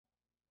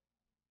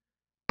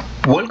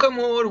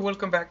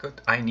Welcome back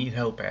at I Need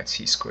Help at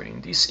C-Square.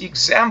 In this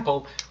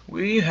example,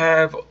 we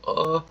have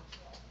a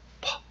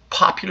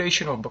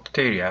population of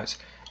bacteria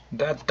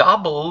that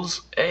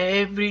doubles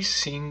every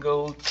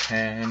single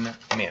 10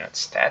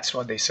 minutes. That's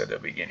what they said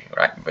at the beginning,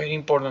 right? Very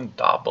important,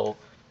 double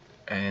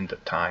and the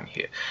time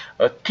here.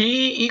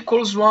 T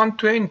equals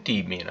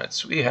 120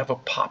 minutes. We have a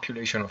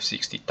population of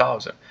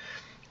 60,000.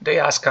 They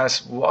ask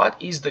us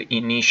what is the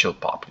initial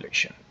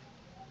population,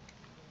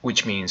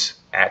 which means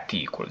at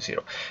t equals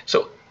 0.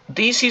 So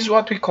this is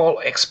what we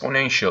call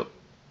exponential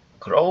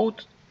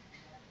growth,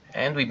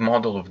 and we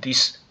model of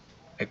this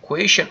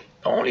equation.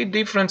 The only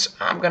difference,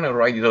 I'm going to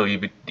write it a little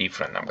bit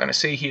different. I'm going to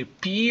say here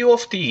P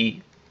of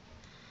t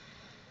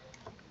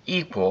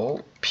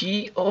equal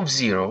P of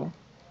 0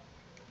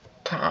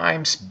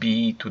 times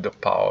b to the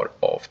power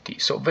of t.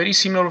 So very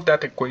similar to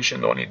that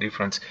equation. The only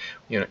difference,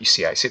 you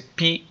see I said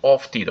P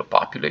of t, the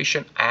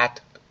population at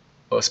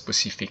a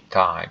specific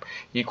time,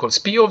 equals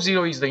P of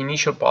 0 is the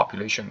initial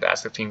population.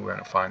 That's the thing we're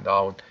going to find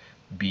out.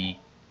 B,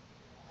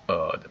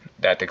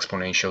 that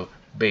exponential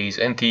base,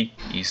 and t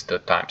is the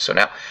time. So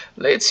now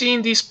let's see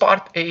in this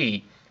part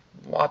A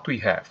what we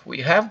have.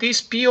 We have this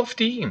P of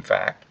t, in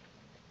fact,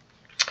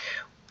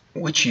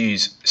 which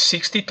is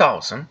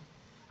 60,000.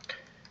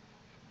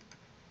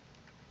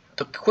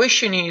 The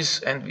question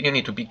is, and you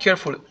need to be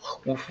careful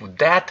with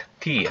that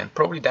t, and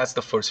probably that's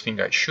the first thing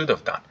I should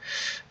have done,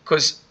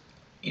 because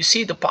you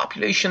see the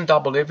population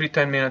double every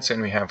 10 minutes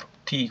and we have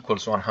t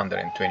equals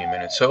 120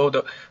 minutes. So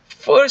the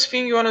first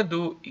thing you want to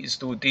do is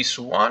do this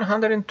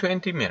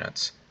 120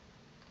 minutes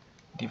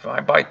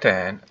divide by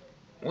 10,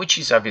 which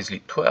is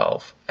obviously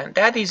 12, and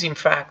that is in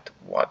fact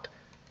what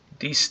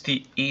this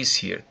t is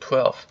here,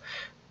 12.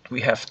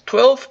 We have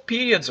 12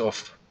 periods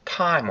of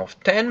time of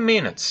 10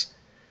 minutes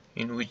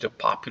in which the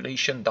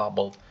population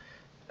doubled,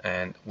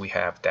 and we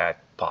have that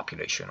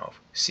population of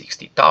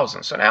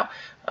 60,000. So now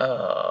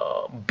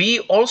B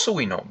also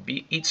we know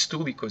B it's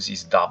 2 because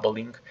it's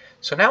doubling.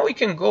 So now we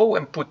can go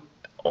and put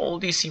all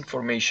this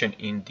information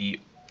in the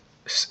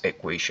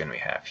equation we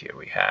have here.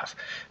 We have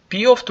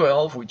P of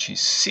 12, which is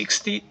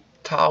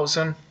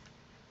 60,000,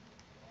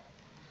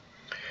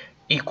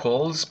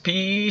 equals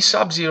P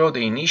sub 0,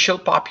 the initial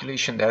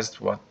population,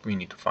 that's what we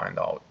need to find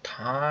out,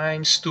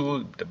 times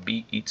 2, the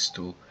B it's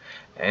 2,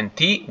 and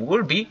t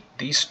will be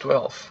this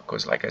 12,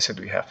 because like I said,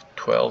 we have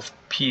 12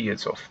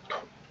 periods of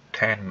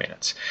 10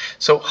 minutes.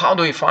 So how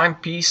do we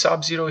find P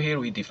sub 0 here?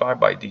 We divide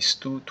by these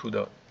 2 to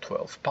the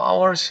 12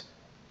 powers,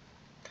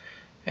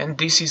 and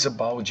this is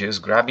about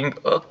just grabbing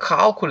a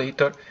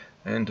calculator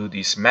and do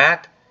this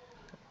math.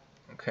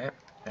 Okay,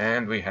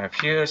 and we have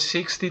here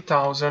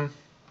 60,000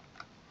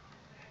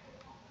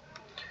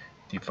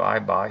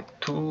 divide by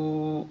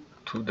 2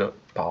 to the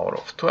power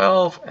of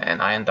 12,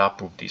 and I end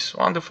up with this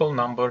wonderful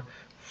number,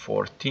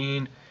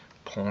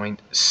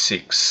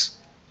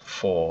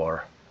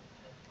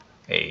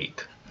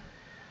 14.648.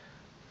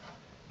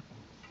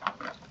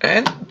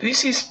 And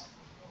this is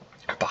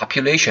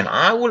population.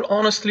 I will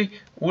honestly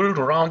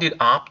round it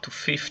up to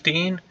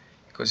 15,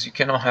 because you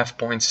cannot have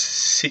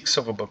 0.6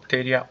 of a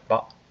bacteria,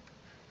 but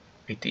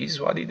it is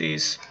what it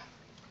is.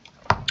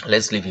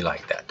 Let's leave it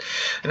like that.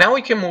 Now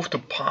we can move to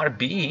part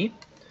B,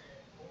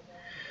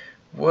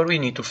 where we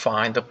need to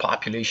find the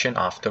population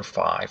after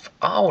 5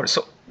 hours.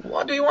 So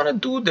what do you want to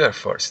do there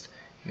first?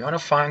 You want to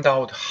find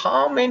out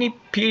how many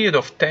period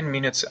of 10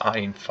 minutes are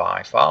in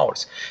 5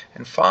 hours.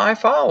 And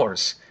 5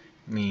 hours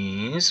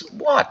means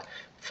what?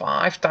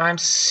 5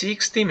 times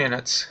 60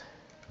 minutes.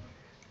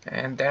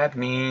 And that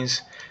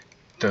means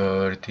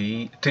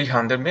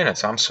 300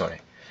 minutes, I'm sorry.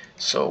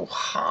 So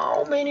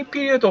how many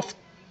period of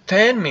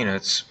 10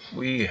 minutes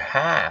we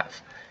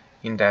have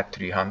in that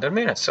 300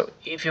 minutes? So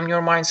if in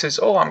your mind says,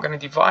 oh, I'm going to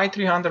divide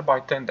 300 by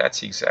 10,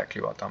 that's exactly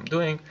what I'm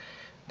doing.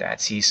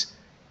 That is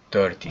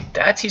 30.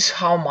 That is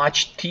how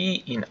much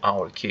t in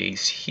our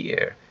case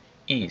here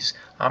is.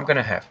 I'm going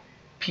to have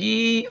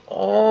P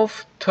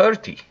of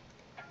 30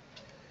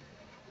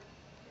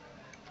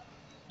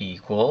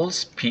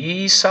 equals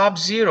P sub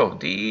 0. I'm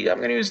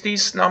going to use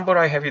this number.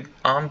 I have it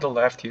on the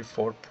left here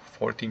for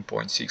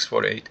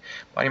 14.648.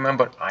 But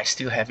remember, I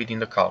still have it in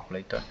the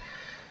calculator.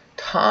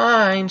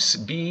 Times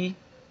B,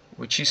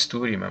 which is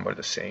 2, remember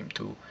the same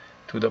 2,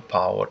 to the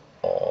power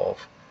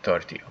of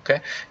 30,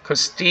 okay?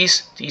 Because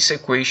this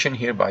equation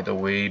here, by the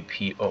way,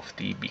 P of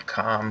t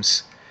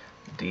becomes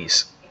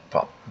this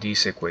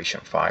equation,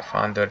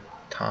 500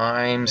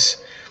 times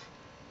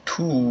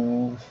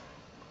 2,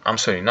 I'm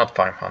sorry, not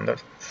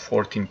 500,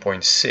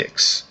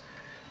 14.6,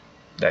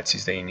 that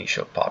is the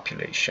initial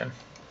population,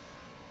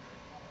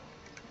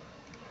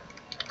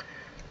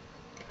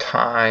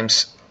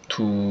 times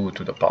 2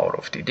 to the power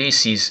of t.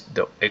 This is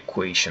the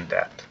equation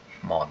that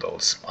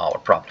models our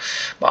problem.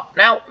 But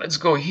now let's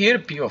go here,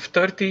 P of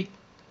 30,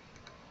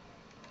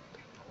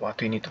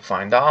 what we need to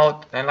find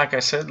out. And like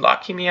I said,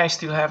 lucky me, I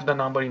still have the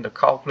number in the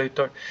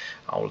calculator.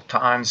 I will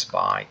times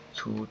by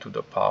 2 to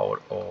the power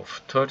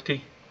of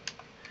 30,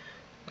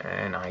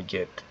 and I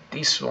get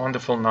this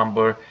wonderful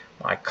number.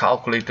 My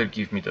calculator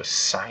gives me the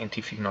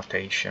scientific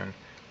notation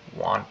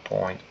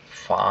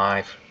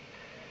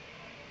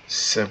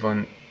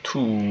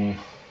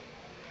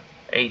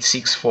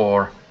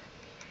 1.572864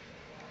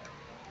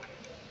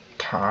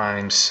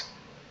 times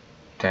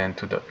 10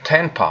 to the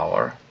 10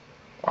 power.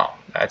 Wow,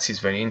 that is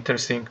very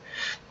interesting.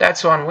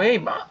 That's one way,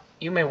 but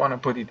you may want to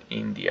put it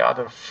in the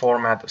other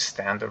format, the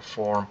standard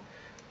form.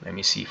 Let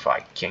me see if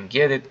I can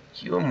get it.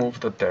 You move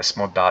the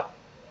decimal dot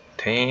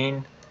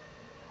 10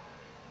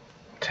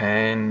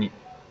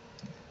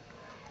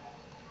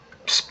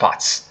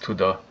 spots to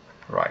the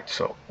right.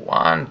 So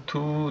 1,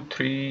 2,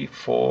 3,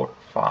 4,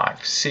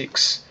 5,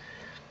 6,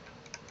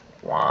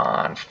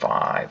 1,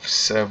 5,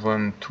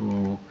 7,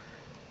 2,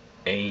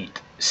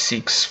 8,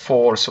 6,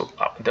 4. So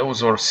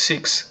those are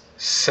 6,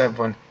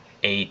 7,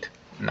 8,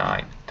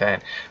 9,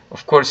 10.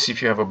 Of course,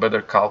 if you have a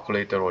better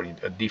calculator or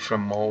a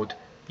different mode,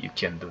 you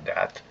can do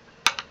that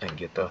and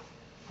get a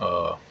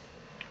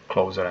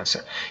closer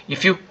answer.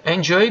 If you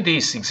enjoyed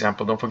this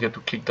example, don't forget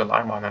to click the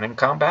like button and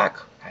come back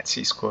at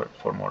C-Score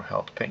for more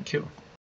help. Thank you.